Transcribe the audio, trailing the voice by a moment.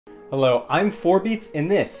Hello, I'm 4beats and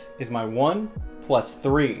this is my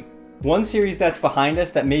 1+3. One series that's behind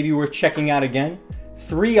us that may be worth checking out again,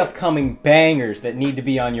 3 upcoming bangers that need to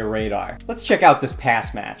be on your radar. Let's check out this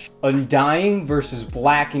past match. Undying versus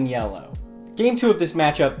Black and Yellow. Game 2 of this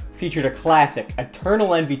matchup featured a classic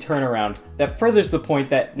Eternal Envy turnaround that furthers the point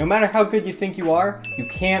that no matter how good you think you are, you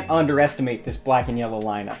can't underestimate this Black and Yellow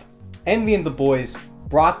lineup. Envy and the boys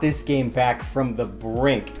brought this game back from the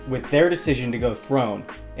brink with their decision to go Throne,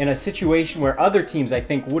 in a situation where other teams I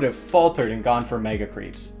think would have faltered and gone for Mega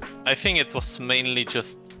Creeps. I think it was mainly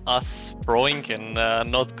just us throwing and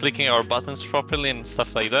not clicking our buttons properly and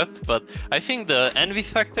stuff like that, but I think the envy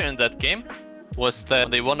factor in that game was that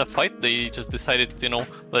they won a fight. They just decided, you know,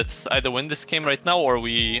 let's either win this game right now or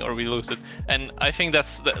we lose it. And I think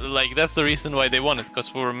that's the reason why they won it,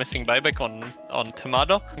 because we were missing buyback on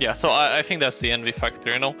Temado. Yeah, so I think that's the envy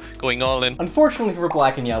factor, you know, going all in. Unfortunately for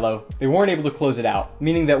Black and Yellow, they weren't able to close it out,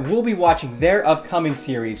 meaning that we'll be watching their upcoming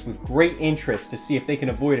series with great interest to see if they can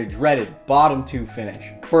avoid a dreaded bottom 2 finish.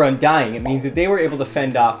 For Undying, it means that they were able to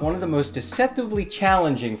fend off one of the most deceptively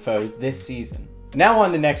challenging foes this season. Now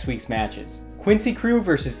on to next week's matches. Quincy Crew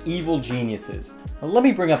versus Evil Geniuses. Now let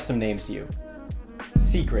me bring up some names to you.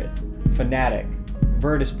 Secret, Fnatic,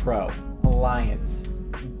 Virtus Pro, Alliance,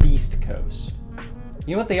 Beast Coast.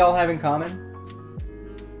 You know what they all have in common?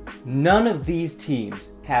 None of these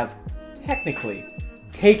teams have, technically,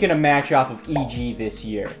 taken a match off of EG this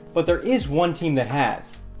year. But there is one team that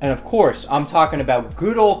has. And of course, I'm talking about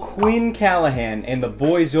good old Quinn Callahan and the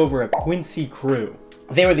boys over at Quincy Crew.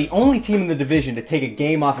 They were the only team in the division to take a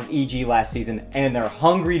game off of EG last season, and they're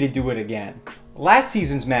hungry to do it again. Last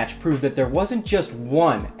season's match proved that there wasn't just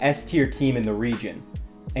one S-tier team in the region,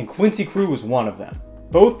 and Quincy Crew was one of them.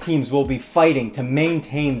 Both teams will be fighting to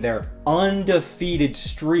maintain their undefeated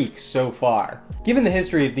streak so far. Given the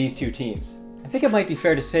history of these two teams, I think it might be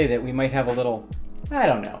fair to say that we might have a little, I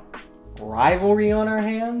don't know, rivalry on our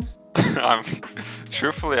hands?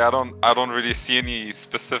 Truthfully, I don't really see any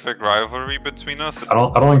specific rivalry between us. I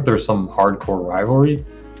don't think there's some hardcore rivalry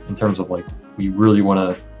in terms of like we really want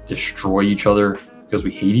to destroy each other because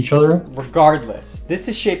we hate each other. Regardless, this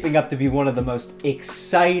is shaping up to be one of the most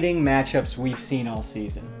exciting matchups we've seen all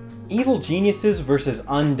season. Evil Geniuses versus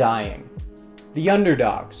Undying. The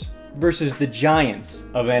underdogs versus the giants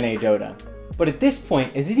of NA Dota. But at this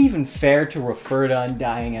point, is it even fair to refer to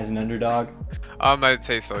Undying as an underdog? I'd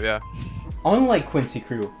say so, yeah. Unlike Quincy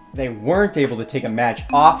Crew, they weren't able to take a match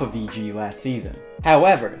off of EG last season.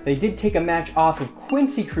 However, they did take a match off of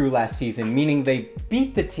Quincy Crew last season, meaning they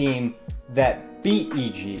beat the team that beat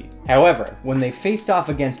EG. However, when they faced off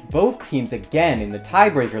against both teams again in the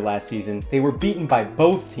tiebreaker last season, they were beaten by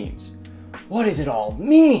both teams. What does it all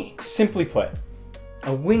mean? Simply put,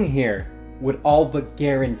 a win here would all but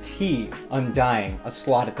guarantee Undying a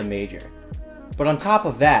slot at the major. But on top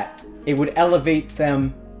of that, it would elevate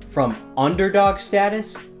them from underdog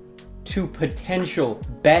status to potential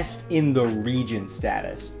best in the region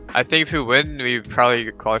status. I think if we win, we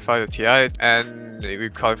probably qualify the TI and we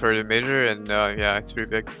qualify for the major, and yeah, it's pretty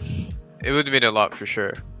big. It would mean a lot for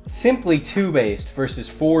sure. Simply 2-based versus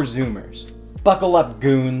 4 Zoomers. Buckle up,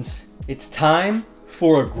 goons. It's time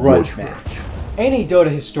for a grudge match. Any Dota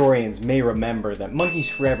historians may remember that Monkeys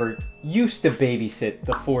Forever used to babysit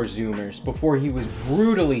the 4 Zoomers before he was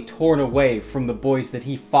brutally torn away from the boys that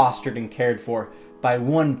he fostered and cared for by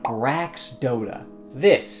one Brax Dota.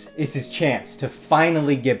 This is his chance to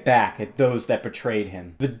finally get back at those that betrayed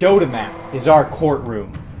him. The Dota map is our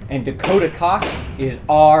courtroom, and Dakota Cox is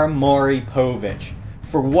our Maury Povich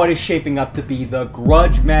for what is shaping up to be the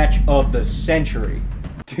grudge match of the century.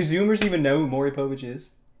 Do Zoomers even know who Maury Povich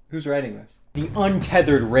is? Who's writing this? The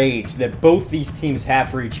untethered rage that both these teams have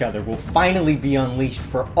for each other will finally be unleashed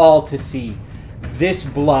for all to see. This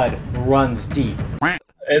blood runs deep.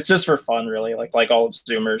 It's just for fun, really. Like all of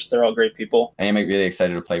Zoomers, they're all great people. I am really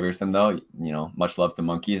excited to play versus them, though. You know, much love to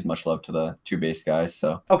Monkeys, much love to the 2-base guys.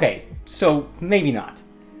 So okay, so maybe not,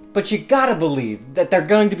 but you gotta believe that they're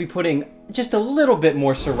going to be putting just a little bit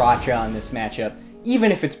more sriracha on this matchup,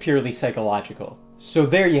 even if it's purely psychological. So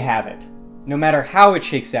there you have it. No matter how it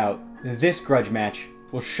shakes out, this grudge match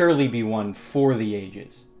will surely be one for the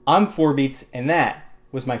ages. I'm 4beats, and that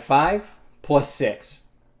was my 5+6.